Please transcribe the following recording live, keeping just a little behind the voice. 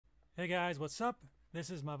Hey guys, what's up? This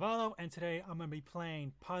is Malvailo, and today I'm going to be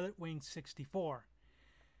playing Pilotwings 64.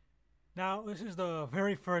 Now, this is the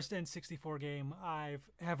very first N64 game I've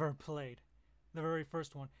ever played. The very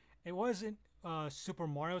first one. It wasn't Super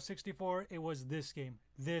Mario 64, it was this game.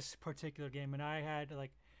 This particular game, and I had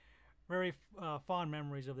like very fond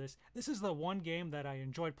memories of this. This is the one game that I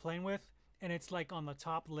enjoyed playing with, and it's like on the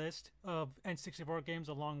top list of N64 games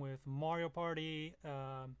along with Mario Party,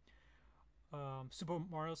 Super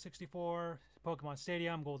Mario 64, Pokemon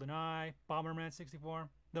Stadium, GoldenEye, Bomberman 64,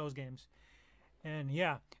 those games. And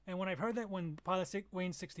yeah, and when I've heard that when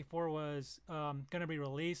Pilotwings 64 was gonna be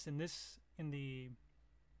released in the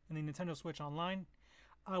Nintendo Switch Online,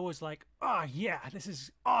 I was like, oh yeah, this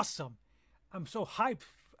is awesome. I'm so hyped.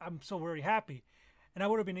 I'm so very happy. And I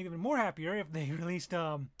would have been even more happier if they released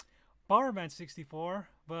Bomberman 64,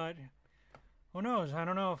 but who knows? I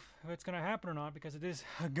don't know if it's gonna happen or not because it is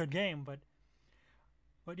a good game, but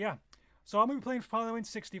yeah, so I'm gonna be playing Pilotwings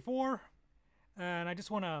 64, and I just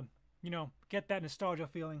want to, get that nostalgia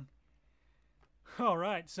feeling. All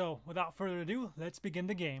right, so without further ado, let's begin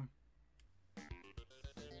the game.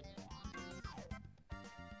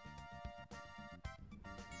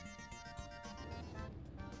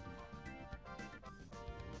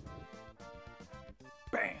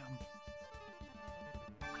 Bam!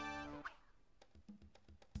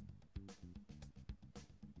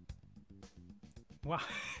 Wow.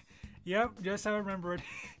 Yep, just how I remember it.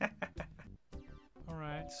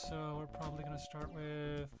 Alright, so we're probably going to start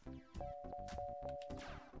with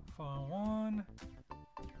File 1.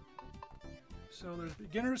 So there's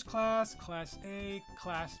Beginner's Class, Class A,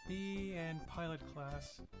 Class B, and Pilot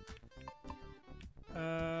Class.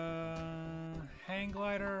 Hang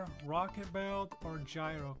Glider, Rocket Belt, or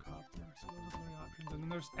Gyrocopter. So those are the three options. And then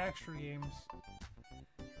there's extra games.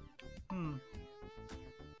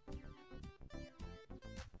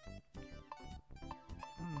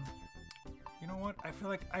 You know what? I feel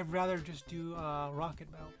like I'd rather just do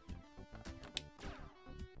Rocket Belt.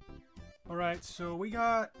 Alright, so we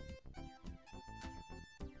got...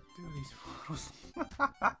 Dude, these photos.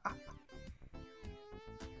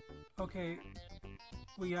 Okay,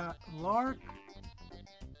 we got Lark,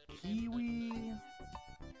 Kiwi,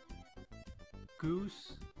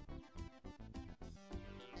 Goose,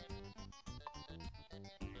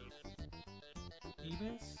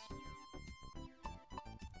 Ibis,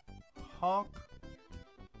 Hawk,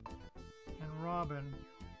 and Robin.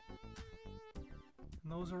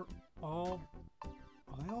 And those are all...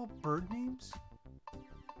 Are they all bird names?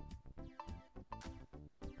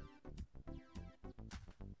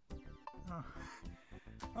 Oh.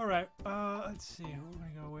 Alright, let's see, who are we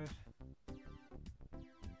gonna go with?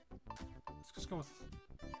 Let's just go with...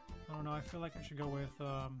 I don't know, I feel like I should go with,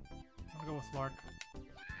 I'm gonna go with Lark.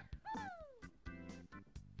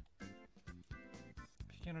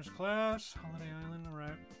 Beginner's Class, Holiday Island,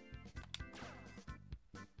 alright.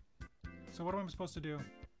 So what am I supposed to do?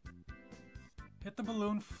 Hit the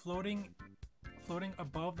balloon floating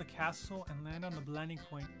above the castle and land on the landing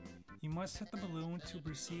point. You must hit the balloon to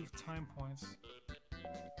receive time points.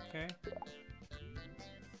 Okay.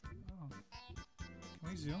 Oh. Can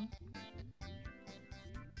we zoom?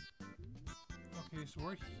 Okay, so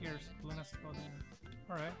we're here, so the balloon has to go there.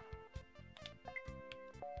 Alright.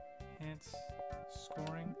 Hints.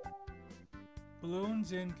 Scoring.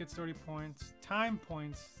 Balloons in gets 30 points. Time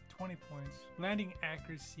points, 20 points. Landing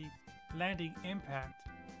accuracy, landing impact.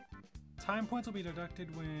 Time points will be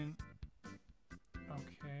deducted when...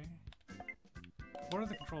 Okay. What are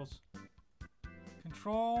the controls?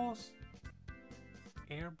 Controls...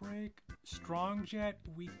 Air brake, strong jet,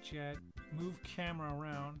 weak jet, move camera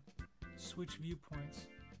around, switch viewpoints.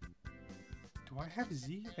 Do I have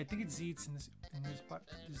Z? I think it's Z. It's in this but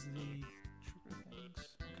this is the trigger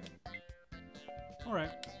things. Okay. All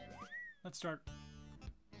right. Let's start.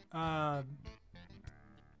 Oh,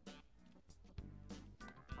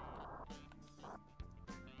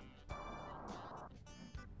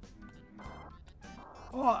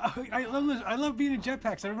 I love this. I love being in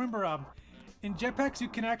jetpacks. I remember in jetpacks you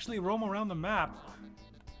can actually roam around the map.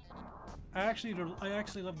 I actually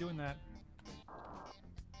love doing that.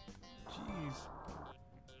 Jeez.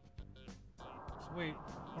 So wait,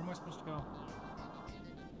 where am I supposed to go?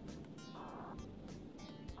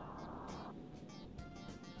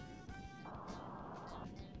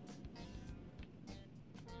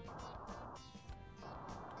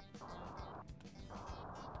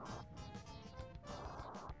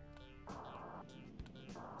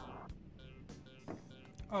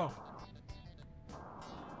 Oh.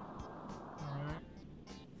 Alright.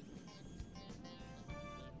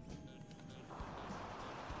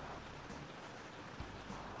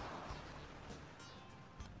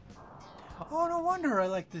 Oh, no wonder I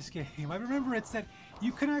like this game. I remember it's that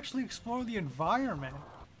you can actually explore the environment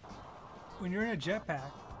when you're in a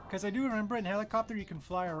jetpack. Because I do remember in helicopter you can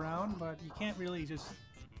fly around, but you can't really just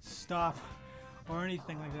stop or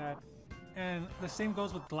anything like that. And the same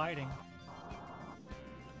goes with gliding.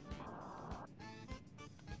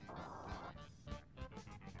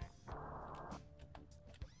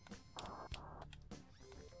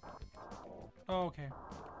 Oh, okay.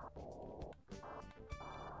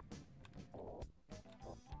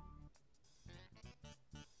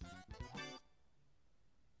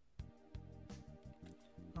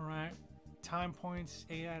 Alright. Time points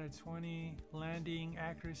 8 out of 20. Landing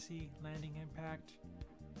accuracy, landing impact.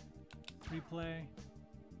 Replay.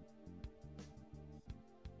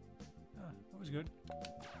 That was good.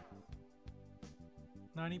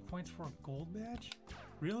 90 points for a gold badge?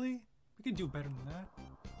 Really? We could do better than that.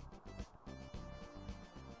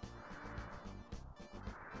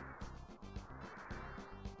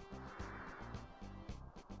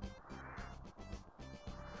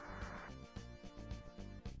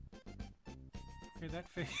 Okay, that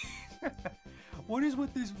face. What is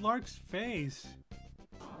with this lark's face?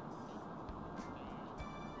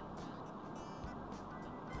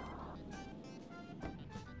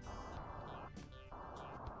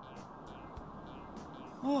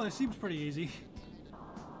 Oh, it seems pretty easy.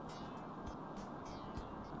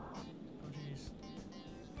 Oh, jeez.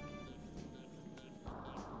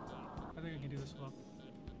 I think I can do this well.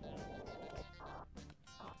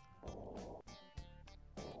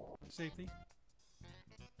 Safety.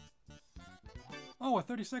 Oh,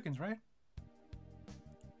 30 seconds, right?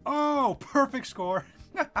 Oh, perfect score.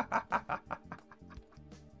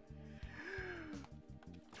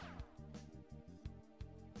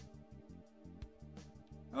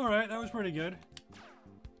 Alright, that was pretty good.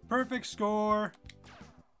 Perfect score.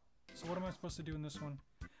 So what am I supposed to do in this one?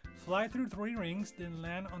 Fly through 3 rings, then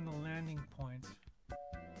land on the landing point.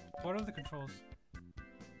 What are the controls?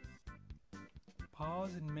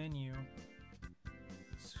 Pause in menu.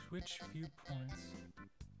 Switch viewpoints.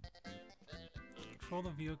 Control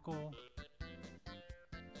the vehicle.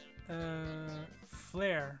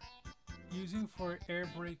 Flare. Using for air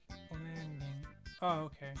brake landing. Oh,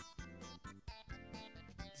 okay.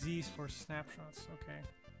 Z's for snapshots. Okay.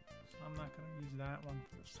 So I'm not going to use that one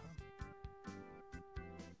for this time.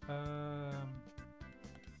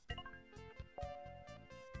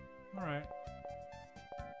 Alright.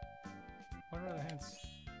 What are the hints?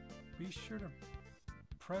 Be sure to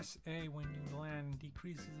press A when you land.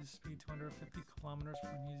 Decreases the speed to under 50 kilometers for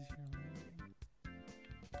an easier landing.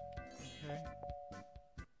 Okay.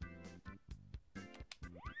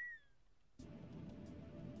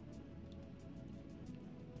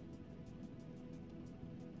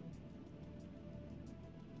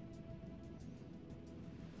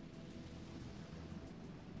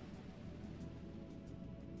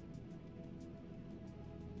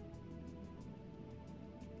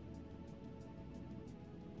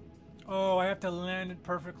 Oh, I have to land it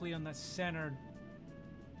perfectly on the center.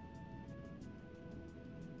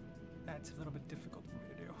 That's a little bit difficult for me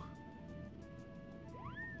to do.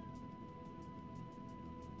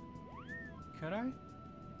 Could I?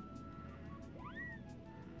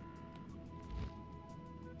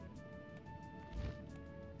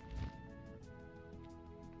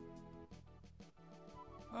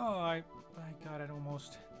 Oh, I got it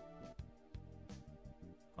almost.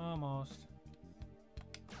 Almost.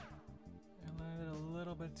 I landed a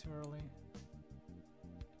little bit too early.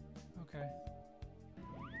 Okay.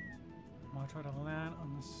 I'm gonna try to land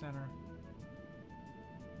on the center.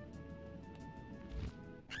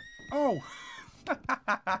 Oh!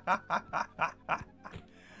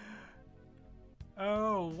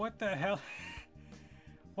 Oh, what the hell?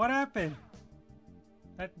 What happened?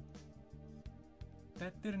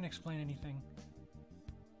 That didn't explain anything.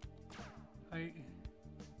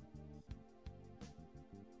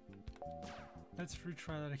 Let's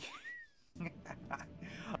retry that again.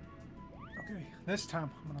 Okay, this time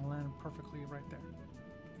I'm gonna land perfectly right there.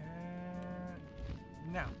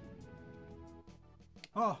 And now.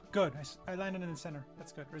 Oh, good. I landed in the center.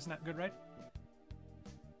 That's good. Isn't that good, right?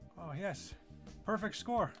 Oh, yes. Perfect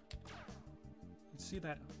score. Let's see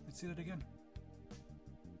that. Let's see that again.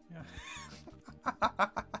 Yeah.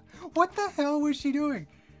 What the hell was she doing?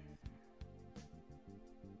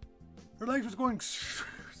 Her legs was going...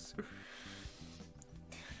 It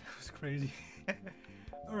was crazy.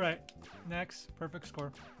 Alright, next. Perfect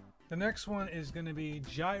score. The next one is going to be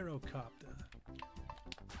Gyrocopter.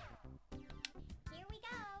 Here we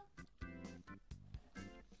go.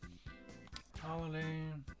 Holiday.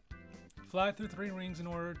 Fly through 3 rings in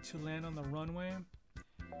order to land on the runway.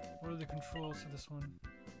 What are the controls to this one?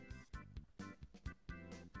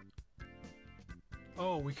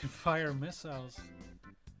 Oh, we can fire missiles.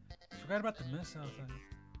 Forgot about the missile thing.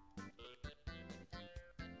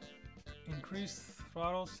 Increase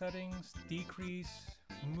throttle settings, decrease,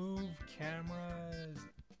 move cameras,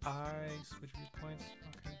 eye, switch viewpoints.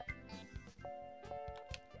 Okay.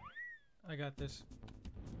 I got this.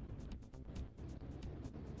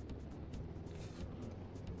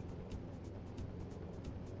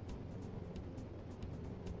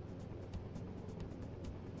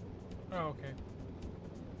 Oh, okay.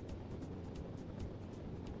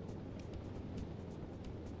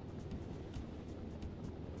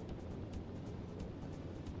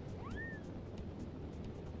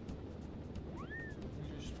 You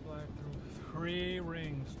just fly through 3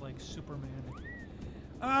 rings like Superman.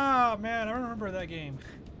 Ah, man, I remember that game.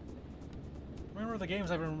 I remember the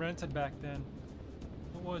games I've rented back then.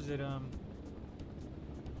 What was it? I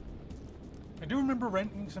do remember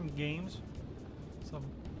renting some games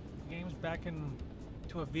back in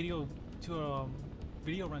to a video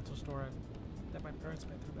rental store that my parents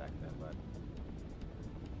went through back then. But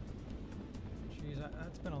jeez,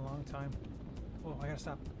 that's been a long time. Oh, I gotta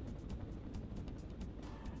stop.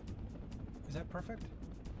 Is that perfect?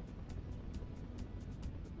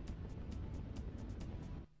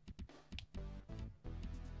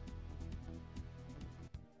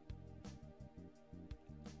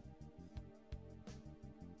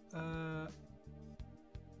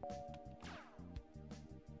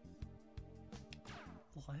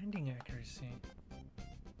 Landing accuracy.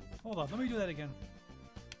 Hold on, let me do that again.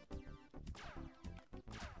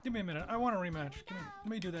 Give me a minute. I want a rematch. Let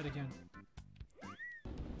me do that again.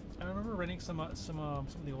 I remember renting some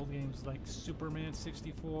of the old games like Superman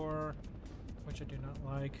 64, which I do not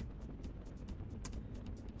like.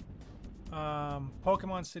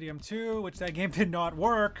 Pokemon Stadium 2, which that game did not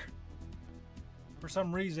work for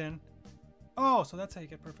some reason. Oh, so that's how you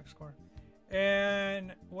get perfect score.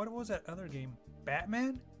 And what was that other game?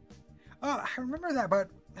 Batman? Oh, I remember that, but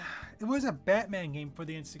it was a Batman game for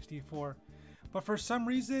the N64. But for some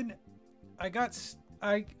reason, I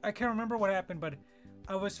can't remember what happened, but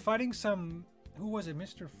I was fighting some, who was it,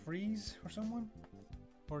 Mr. Freeze or someone?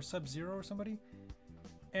 Or Sub-Zero or somebody?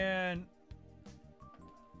 And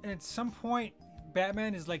at some point,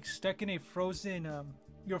 Batman is like stuck in a frozen,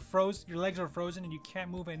 your legs are frozen and you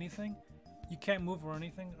can't move anything. You can't move or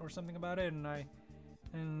anything or something about it, and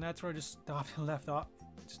that's where I just stopped and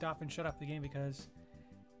stop and shut off the game because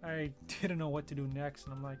I didn't know what to do next.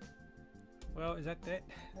 And I'm like, well, is that it?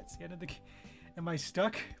 That's the end of the game. Am I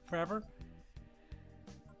stuck forever?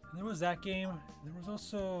 And there was that game. There was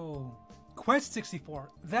also Quest 64.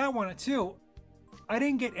 That one too. I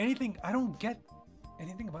didn't get anything. I don't get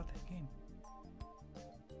anything about that game.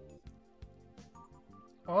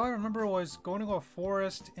 All I remember was going to a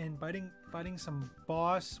forest and fighting some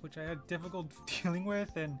boss, which I had difficult dealing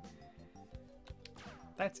with, and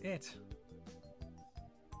that's it.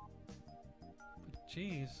 But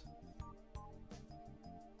jeez.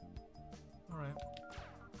 Alright.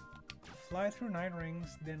 Fly through 9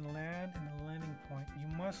 rings, then land in the landing point. You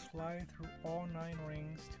must fly through all 9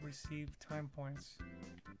 rings to receive time points.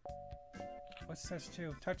 What's this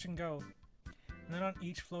too? Touch and go. Land on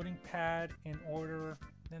each floating pad in order,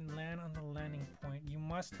 then land on the landing point. You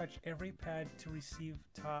must touch every pad to receive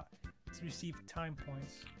time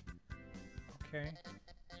points. Okay.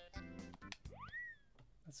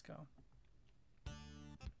 Let's go.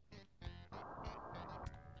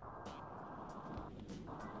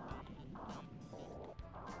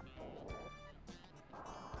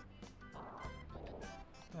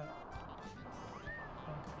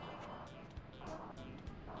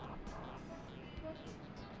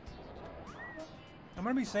 I'm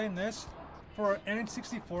gonna be saying this, for an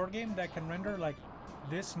N64 game that can render like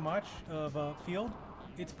this much of a field,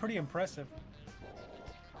 it's pretty impressive.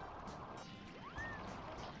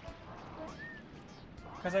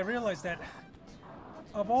 Because I realized that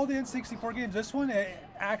of all the N64 games, this one it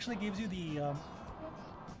actually gives you the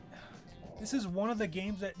this is one of the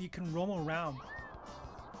games that you can roam around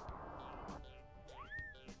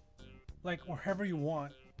like wherever you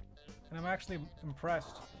want, and I'm actually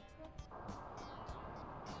impressed.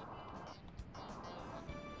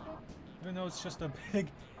 Even though it's just a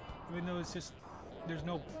big, even though it's just, there's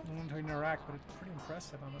no one to interact, but it's pretty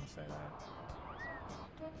impressive, I'm gonna say that.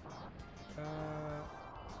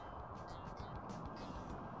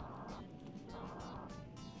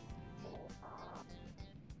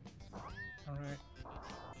 Alright.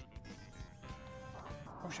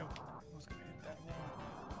 Oh shoot, I was gonna hit that wall.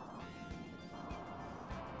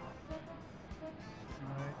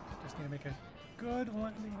 Alright, just need to make a Good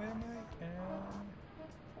landing there, mate. And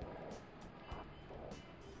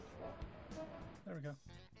there we go.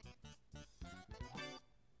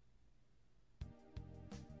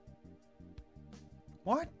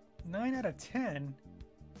 What? 9 out of 10?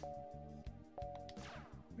 What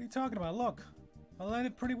are you talking about? Look, I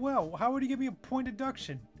landed pretty well. How would you give me a point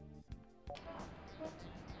deduction? Is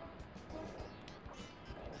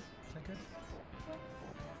that good?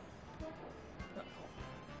 Oh,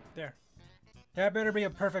 there. That better be a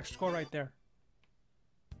perfect score right there.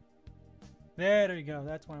 There you go.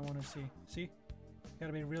 That's what I want to see. See?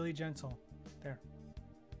 Gotta be really gentle. There.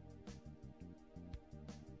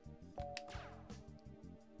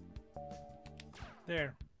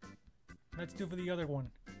 There. Let's do for the other one.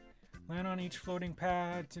 Land on each floating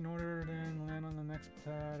pad in order to then land on the next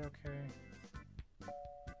pad. Okay.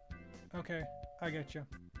 Okay, I get you.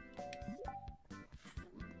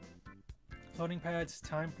 Floating pads,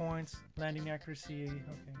 time points, landing accuracy.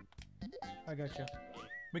 Okay, I got you.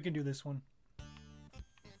 We can do this one.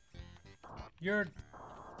 You're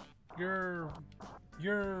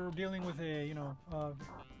dealing with a, you know,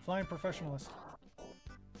 flying professionalist.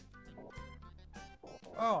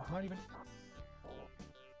 Oh, not even.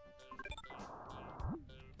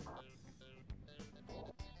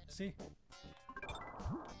 See?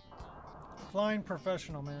 Flying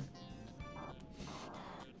professional, man.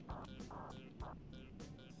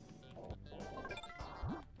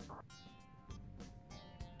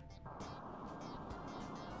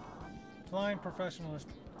 Flying professional is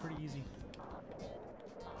pretty easy.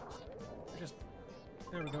 Just,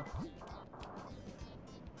 there we go.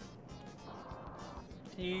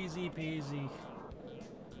 Easy peasy.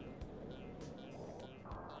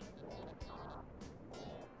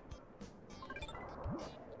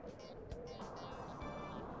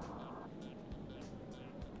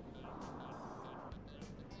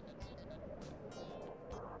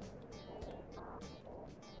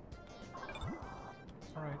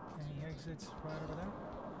 Alright, any exits right over there?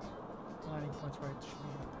 Landing points right should be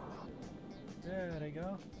right there. There they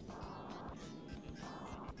go.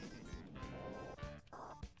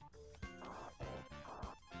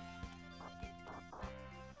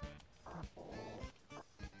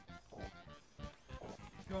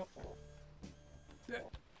 Go. There.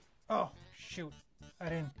 Oh, shoot. I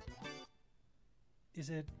didn't. Is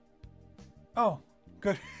it? Oh,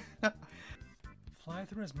 good. Fly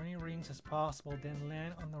through as many rings as possible, then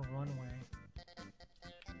land on the runway.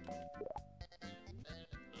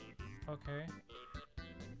 Okay.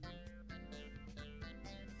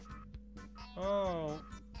 Oh.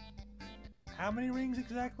 How many rings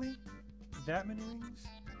exactly? That many rings?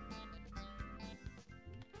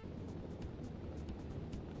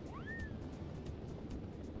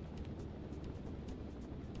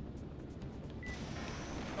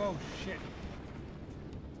 Oh shit.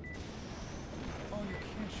 Oh, you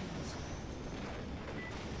can't shoot this.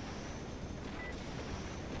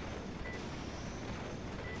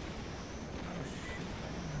 Oh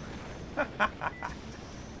shoot.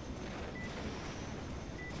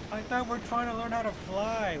 I thought we're trying to learn how to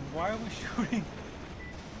fly. Why are we shooting?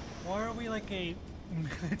 Why are we like a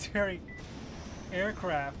military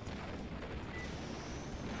aircraft?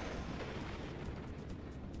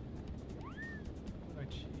 Oh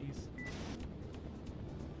jeez.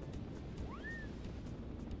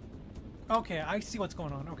 Okay, I see what's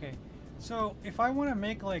going on. Okay. So, if I want to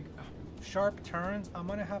make like sharp turns, I'm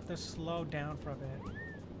going to have to slow down for a bit.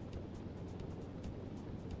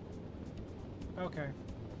 Okay.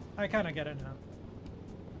 I kind of get it now.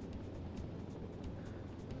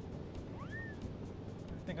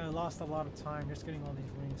 I think I lost a lot of time just getting all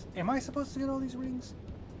these rings. Am I supposed to get all these rings?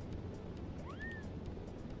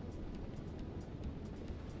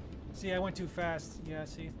 See, I went too fast. Yeah,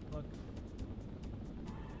 see? Look.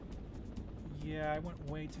 Yeah, I went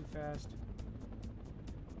way too fast.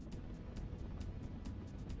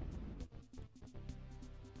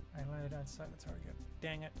 I landed outside the target.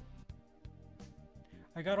 Dang it.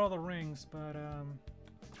 I got all the rings, but,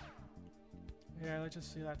 yeah, let's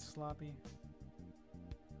just see that sloppy.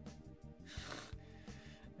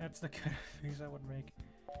 That's the kind of face I would make.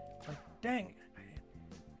 Like, dang!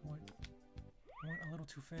 I went a little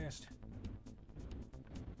too fast.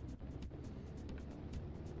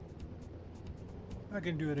 I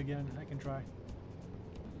can do it again. I can try.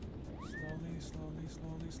 Slowly, slowly,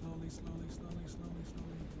 slowly, slowly, slowly, slowly, slowly,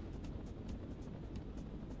 slowly.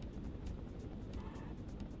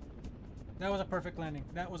 That was a perfect landing.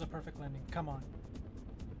 That was a perfect landing. Come on.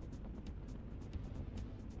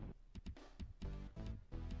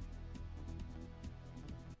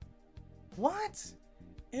 What?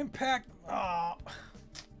 Impact. Oh.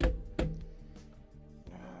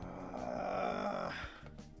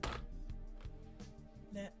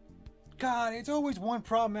 God, it's always one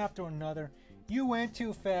problem after another. You went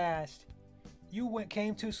too fast.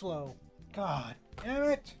 Came too slow. God, damn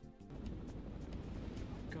it!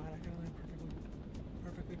 God, I gotta land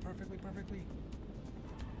perfectly. Perfectly.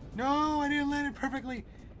 No, I didn't land it perfectly.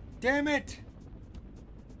 Damn it!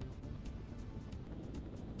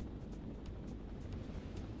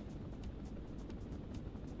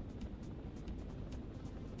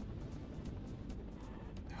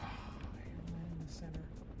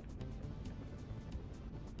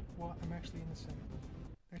 Well, I'm actually in the center.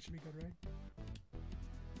 That should be good, right?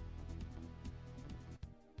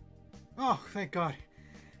 Oh, thank God.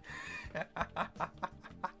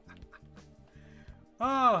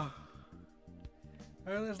 Oh.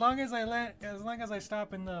 Well, as long as I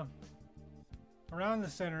stop in the around the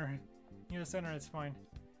center, near the center, it's fine.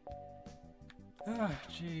 Ah,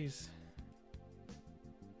 jeez.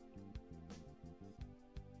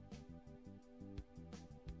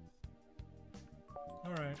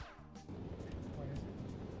 All right. What is it?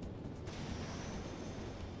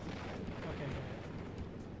 Okay.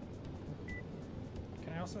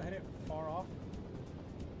 Can I also hit it far off?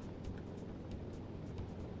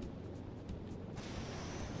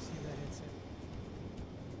 Let's see if that hits it.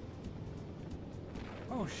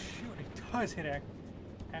 Oh shoot! It does hit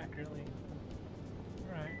accurately.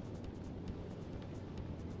 All right.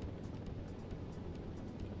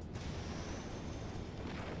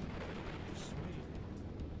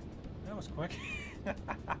 That was quick.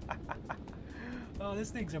 Oh,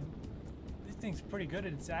 this thing's pretty good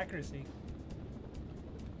at its accuracy.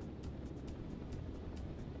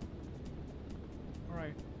 All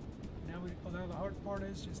right, now now the hard part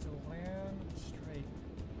is just to land straight.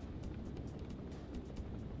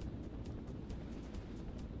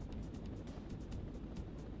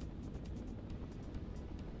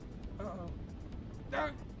 Uh-oh.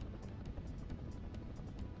 Ah!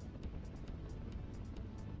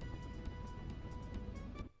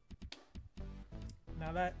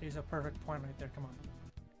 Now that is a perfect point right there. Come on.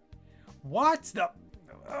 What the?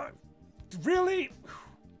 Really?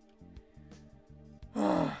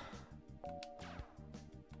 That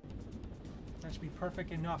should be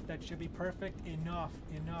perfect enough. That should be perfect enough.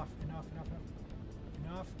 Enough.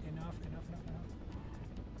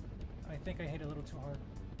 I think I hit a little too hard.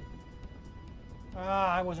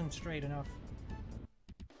 Ah, I wasn't straight enough.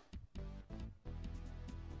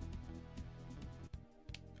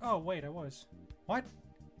 Oh, wait, I was. What?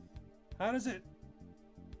 How does it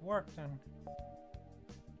work then?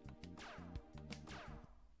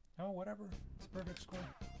 Oh, whatever. It's a perfect score.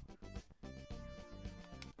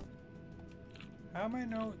 How am I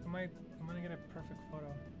know? Am I gonna get a perfect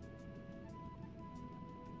photo?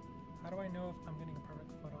 How do I know if I'm getting a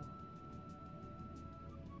perfect photo?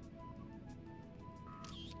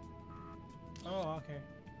 Oh, okay.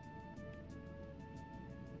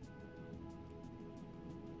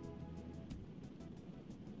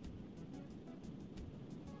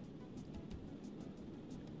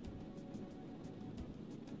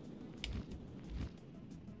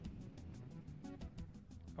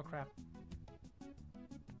 Oh crap.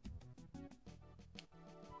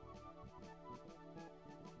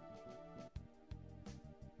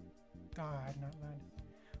 God, not land.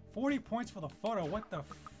 40 points for the photo. What the f—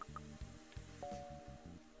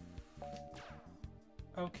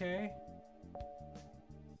 Okay.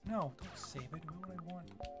 No, don't save it. What would I want?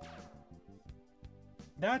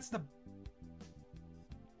 That's the—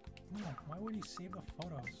 No, why would he save the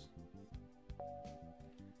photos?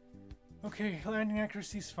 Okay, landing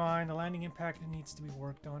accuracy is fine. The landing impact needs to be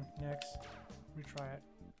worked on. Next. Retry it.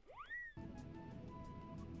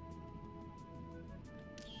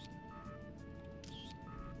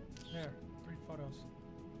 There, 3 photos.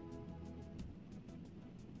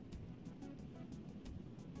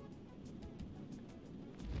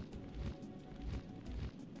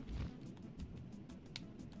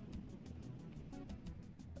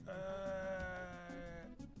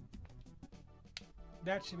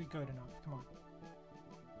 That should be good enough. Come on.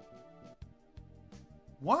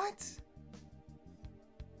 What?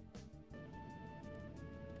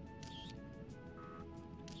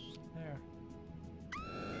 There.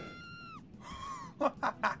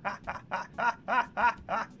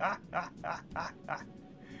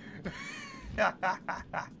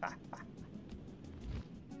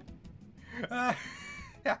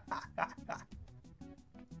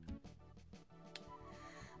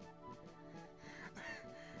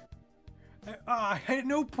 I had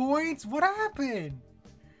no points? What happened?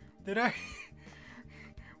 Did I...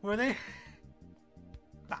 Were they...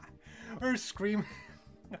 Or scream...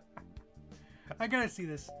 I gotta see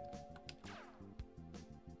this.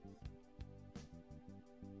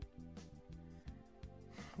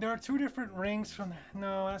 There are two different rings from...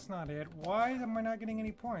 No, that's not it. Why am I not getting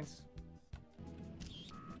any points?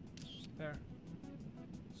 There.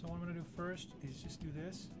 So what I'm going to do first is just do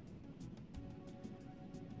this.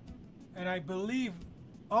 And I believe...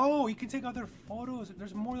 Oh, you can take other photos.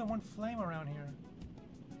 There's more than one flame around here.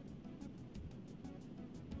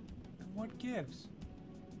 And what gives?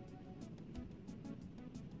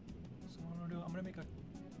 So what I'm going to do, I'm going to make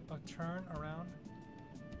a turn around.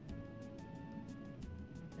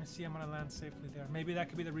 And see, I'm going to land safely there. Maybe that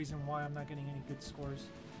could be the reason why I'm not getting any good scores.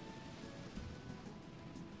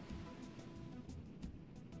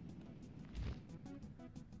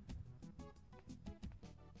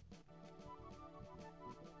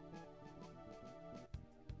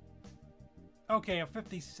 Okay, a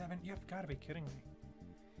 57. You've got to be kidding me.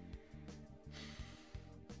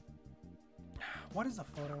 What is the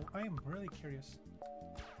photo? I am really curious.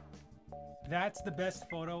 That's the best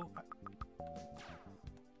photo.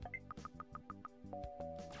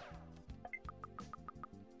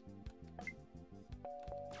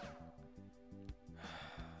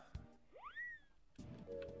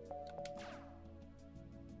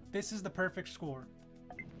 This is the perfect score.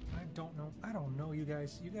 I don't know. I don't know, you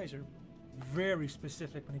guys. You guys are very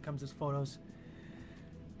specific when it comes to photos.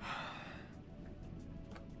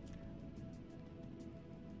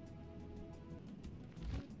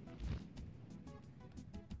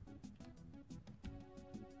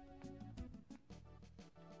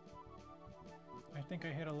 I think I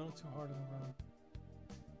hit a little too hard on the ground.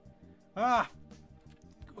 Ah!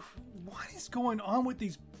 What is going on with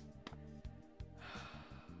these?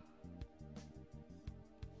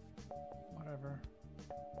 Whatever.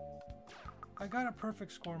 I got a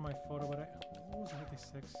perfect score in my photo, but what was it,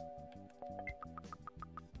 56?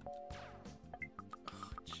 Oh,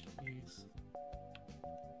 jeez.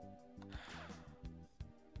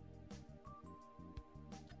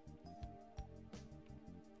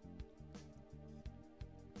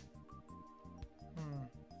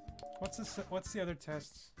 What's the other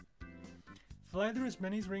tests? Fly through as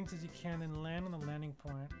many rings as you can and land on the landing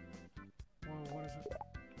point. Whoa, what is it?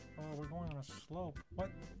 Oh, we're going on a slope. What?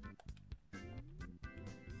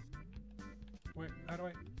 Wait, how do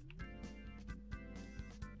I...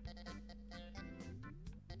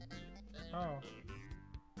 Oh.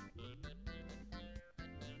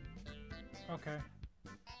 Okay.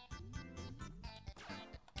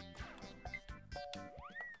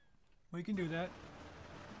 We can do that.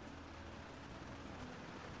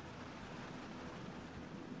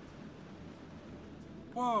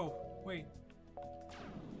 Whoa! Wait.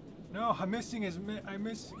 No, I'm missing his. I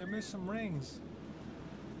missed some rings.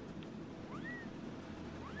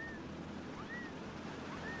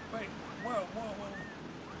 Wait. Whoa.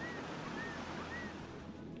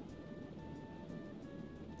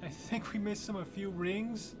 I think we missed a few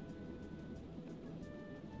rings.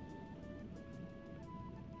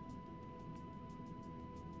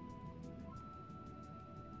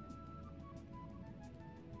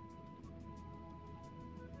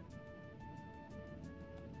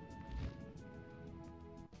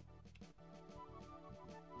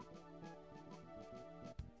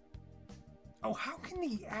 Oh, how can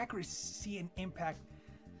the accuracy and impact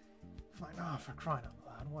fly? Oh, for crying out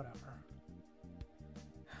loud, whatever.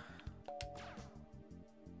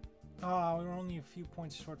 Oh, we were only a few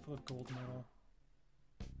points short for the gold medal.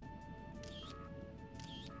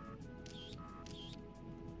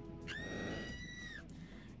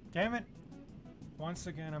 Damn it. Once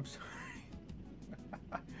again, I'm sorry.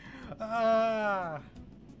 Ah.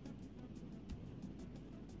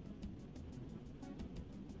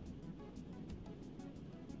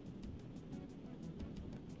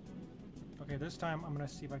 Okay, this time I'm gonna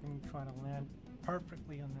see if I can try to land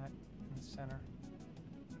perfectly on that in the center.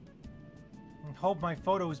 And hope my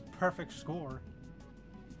photo is perfect score.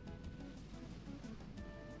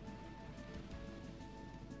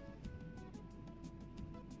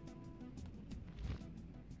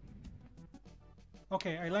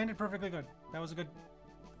 Okay, I landed perfectly good. That was a good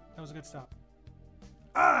stop.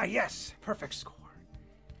 Ah, yes! Perfect score.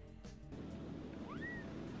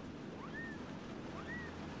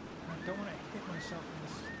 I don't want to hit myself in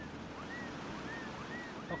this.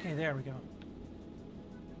 Okay, there we go.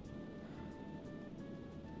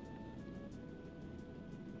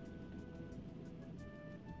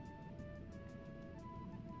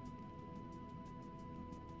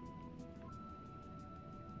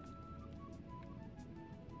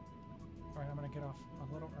 Alright, I'm gonna get off a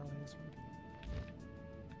little early this one.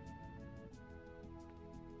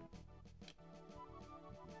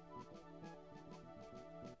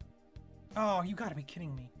 Oh, you gotta be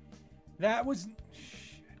kidding me. That was...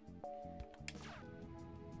 Shit.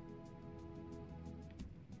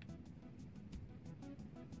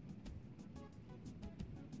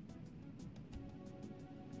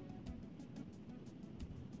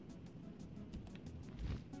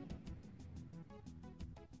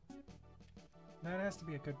 That has to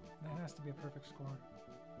be a good. That has to be a perfect score.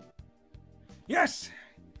 Yes.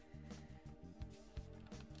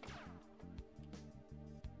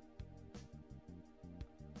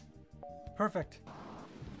 Perfect.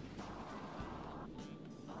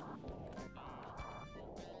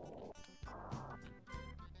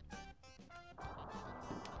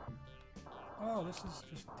 Oh, this is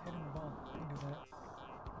just hitting the ball. I can do that.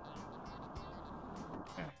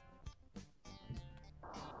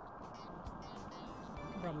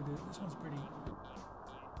 I can probably do it. This one's pretty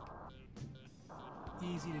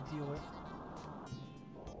easy to deal with.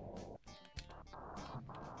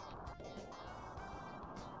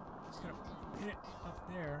 Just gotta hit it up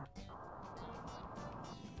there.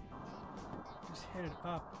 Just hit it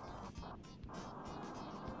up.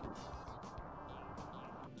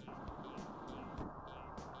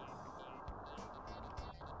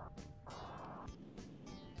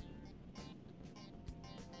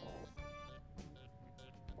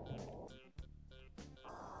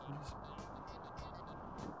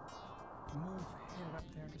 Move, hit it up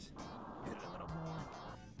there, just hit it a little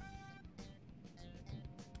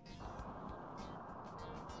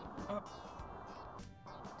more. Up.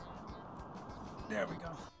 There we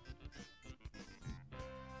go.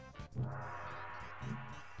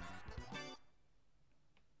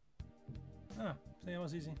 Ah, see, that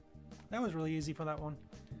was easy. That was really easy for that one.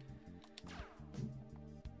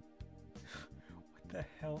 What the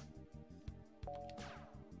hell?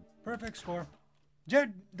 Perfect score.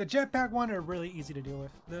 The jetpack one are really easy to deal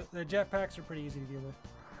with. The jetpacks are pretty easy to deal with.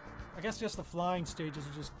 I guess just the flying stages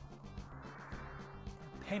are just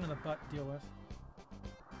a pain in the butt to deal with.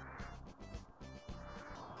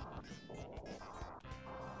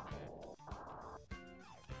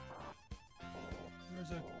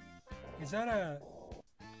 There's a... Is that a...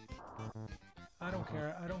 I don't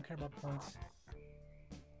care. I don't care about points.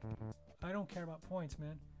 I don't care about points,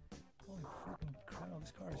 man. Holy freaking crap,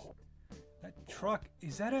 this car is... That truck,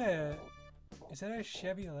 is that a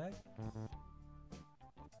Chevrolet?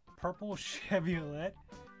 Purple Chevrolet?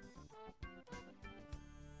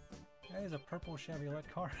 That is a purple Chevrolet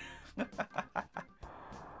car.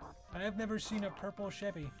 I have never seen a purple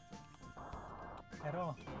Chevy at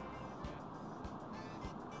all.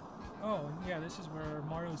 Oh, and yeah, this is where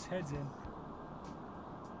Mario's head's in.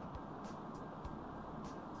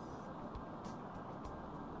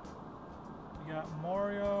 We got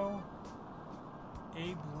Mario,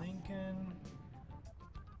 Abe Lincoln,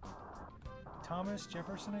 Thomas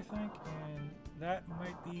Jefferson, I think, and that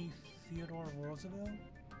might be Theodore Roosevelt.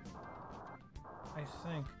 I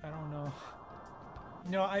think. I don't know.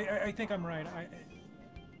 No, I think I'm right.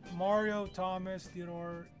 Mario, Thomas,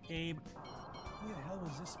 Theodore, Abe. Who the hell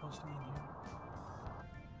was this supposed to be in here?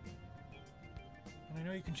 And I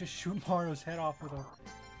know you can just shoot Mario's head off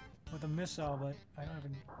with a missile, but we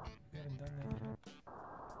haven't done that yet.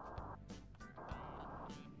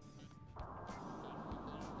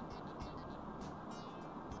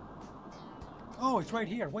 Oh, it's right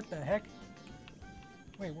here. What the heck?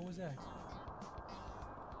 Wait, what was that?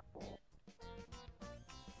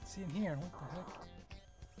 See in here. What the heck?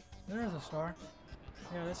 There's a star.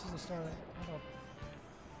 Yeah, this is the star that... Hold up.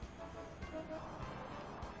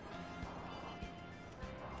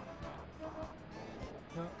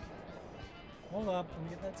 No. Hold up. Let me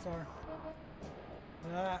get that star.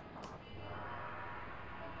 Ah.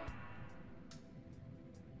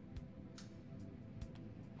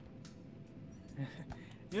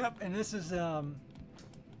 Yep, and this is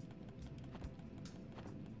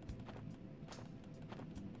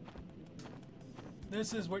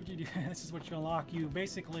this is what you do. This is what you unlock. You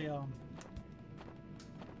basically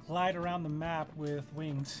glide around the map with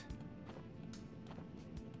wings.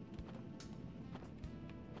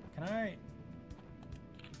 Can I?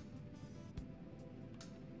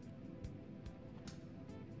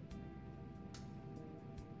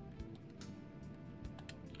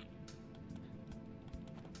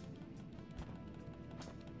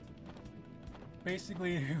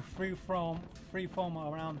 Basically, free roam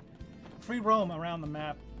around the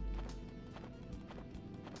map.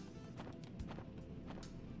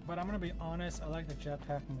 But I'm gonna be honest, I like the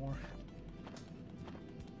jetpack more.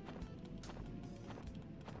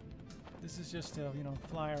 This is just to, you know,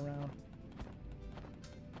 fly around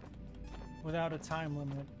without a time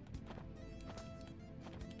limit.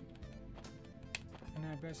 And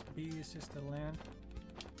my best B is just to land.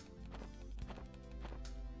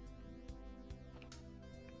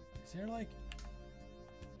 Is there like...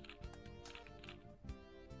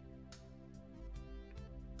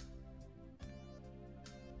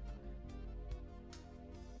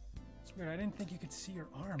 It's weird, I didn't think you could see your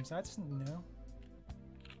arms. That's new.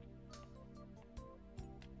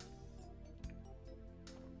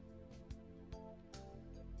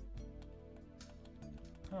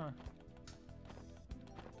 Huh.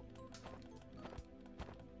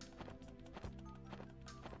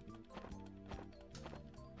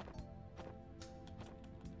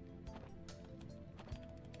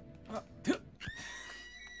 Oh.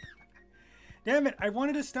 Damn it, I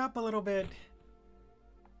wanted to stop a little bit.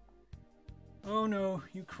 Oh no,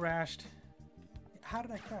 you crashed. How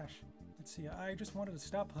did I crash? Let's see, I just wanted to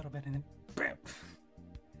stop a little bit and then BAM!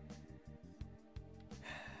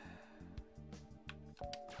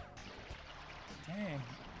 Dang, I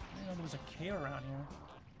didn't know there was a cave around here.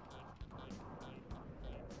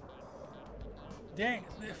 Dang,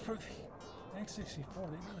 for the N64,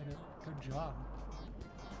 they really did a good job.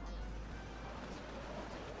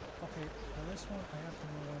 Okay, for this one, I have to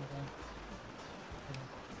know where I'm going.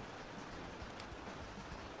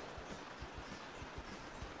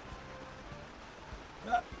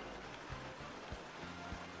 Ah.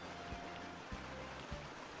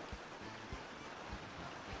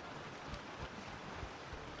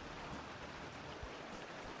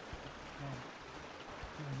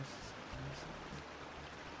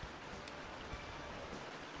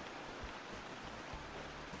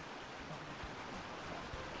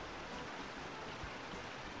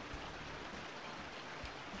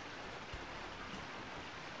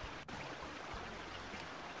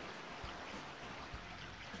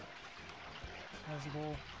 That's the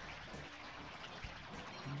goal.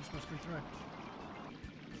 And just go straight through it.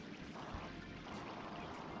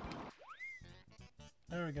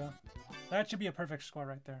 There we go. That should be a perfect score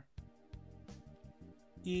right there.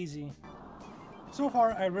 Easy. So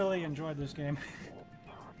far, I really enjoyed this game.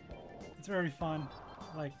 It's very fun.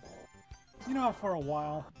 Like, you know, for a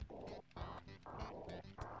while.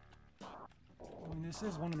 I mean, this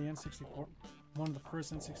is one of the N64, one of the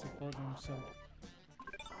first N64 games, so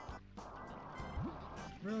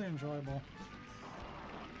really enjoyable.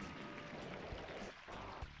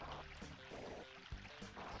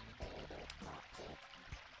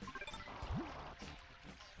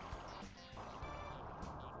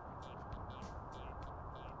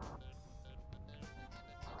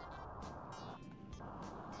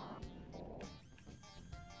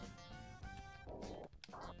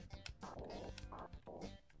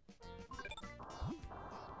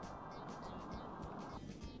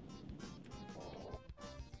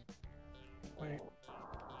 Wait.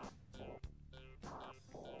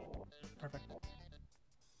 Perfect.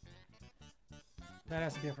 That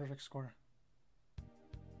has to be a perfect score.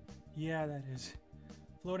 Yeah, that is.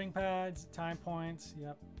 Floating pads, time points,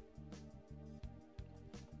 yep.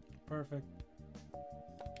 Perfect.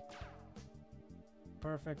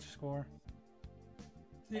 Perfect score.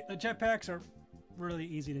 See, the jetpacks are really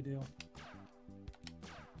easy to do.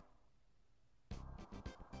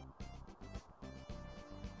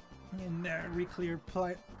 In there, we clear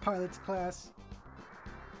pilot's class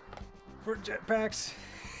for jetpacks.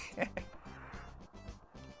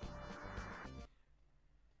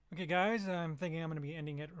 Okay, guys, I'm thinking I'm going to be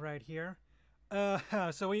ending it right here.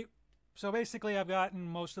 So basically, I've gotten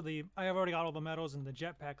most of the. I have already got all the medals in the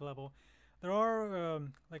jetpack level. There are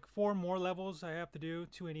like 4 more levels I have to do,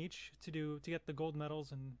 2 in each, to get the gold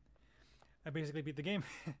medals, and I basically beat the game.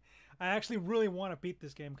 I actually really want to beat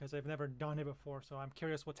this game because I've never done it before, so I'm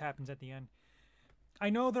curious what happens at the end. I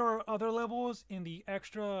know there are other levels in the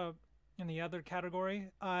other category.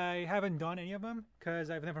 I haven't done any of them because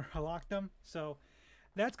I've never unlocked them, so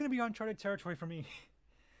that's gonna be uncharted territory for me.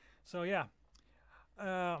 So yeah,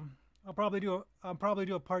 I'll probably do a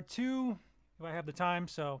part 2 if I have the time.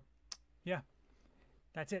 So yeah,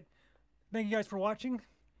 that's it. Thank you guys for watching,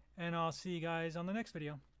 and I'll see you guys on the next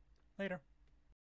video. Later.